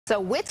So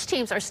which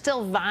teams are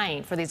still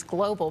vying for these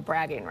global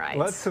bragging rights?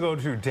 Let's go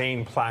to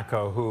Dane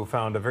Placko, who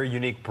found a very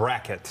unique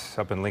bracket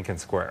up in Lincoln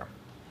Square.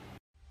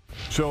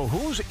 So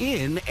who's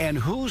in and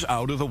who's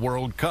out of the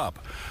World Cup?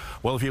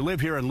 Well, if you live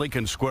here in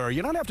Lincoln Square,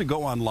 you don't have to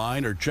go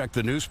online or check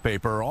the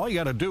newspaper. All you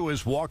got to do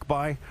is walk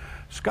by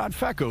Scott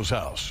Fecko's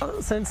house.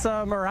 Since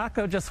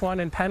Morocco just won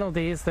in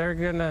penalties, they're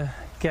going to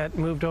get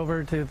moved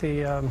over to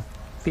the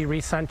be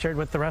recentered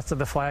with the rest of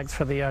the flags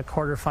for the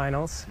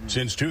quarterfinals.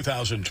 Since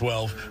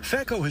 2012,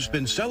 Fecko has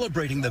been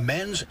celebrating the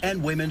men's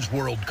and women's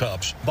World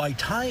Cups by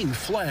tying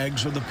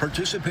flags of the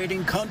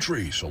participating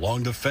countries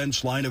along the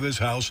fence line of his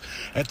house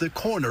at the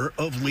corner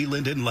of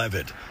Leland and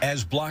Levitt.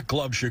 As Block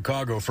Club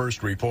Chicago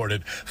first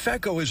reported,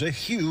 Fecko is a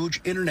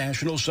huge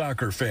international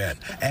soccer fan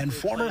and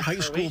former high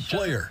school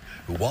player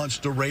who wants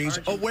to raise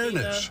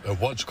awareness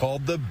of what's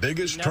called the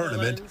biggest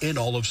tournament in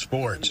all of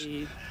sports.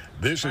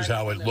 This is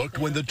how it looked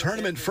when the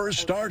tournament first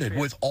started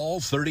with all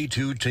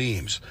 32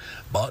 teams.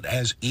 But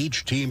as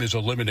each team is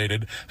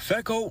eliminated,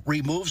 Fecko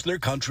removes their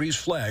country's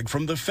flag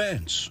from the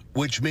fence,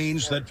 which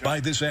means that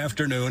by this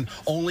afternoon,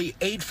 only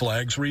 8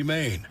 flags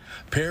remain,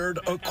 paired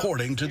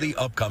according to the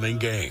upcoming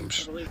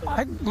games.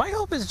 My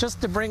hope is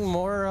just to bring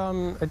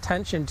more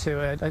attention to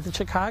it. I think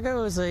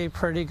Chicago is a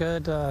pretty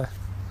good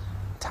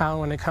town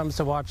when it comes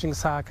to watching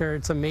soccer.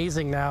 It's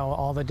amazing now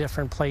all the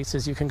different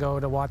places you can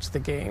go to watch the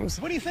games.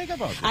 What do you think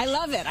about this? I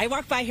love it. I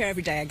walk by here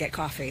every day. I get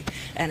coffee,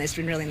 and it's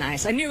been really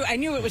nice. I knew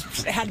it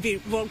had to be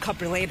World Cup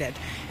related,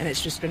 and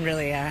it's just been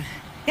really,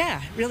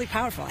 really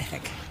powerful, I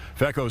think.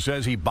 Fecko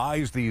says he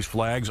buys these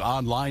flags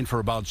online for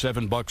about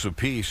 $7 a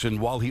piece, and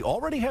while he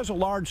already has a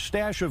large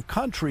stash of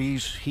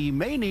countries, he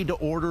may need to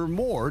order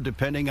more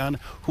depending on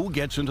who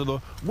gets into the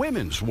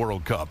Women's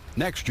World Cup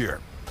next year.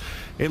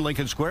 In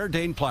Lincoln Square,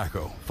 Dane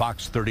Placko,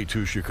 Fox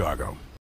 32 Chicago.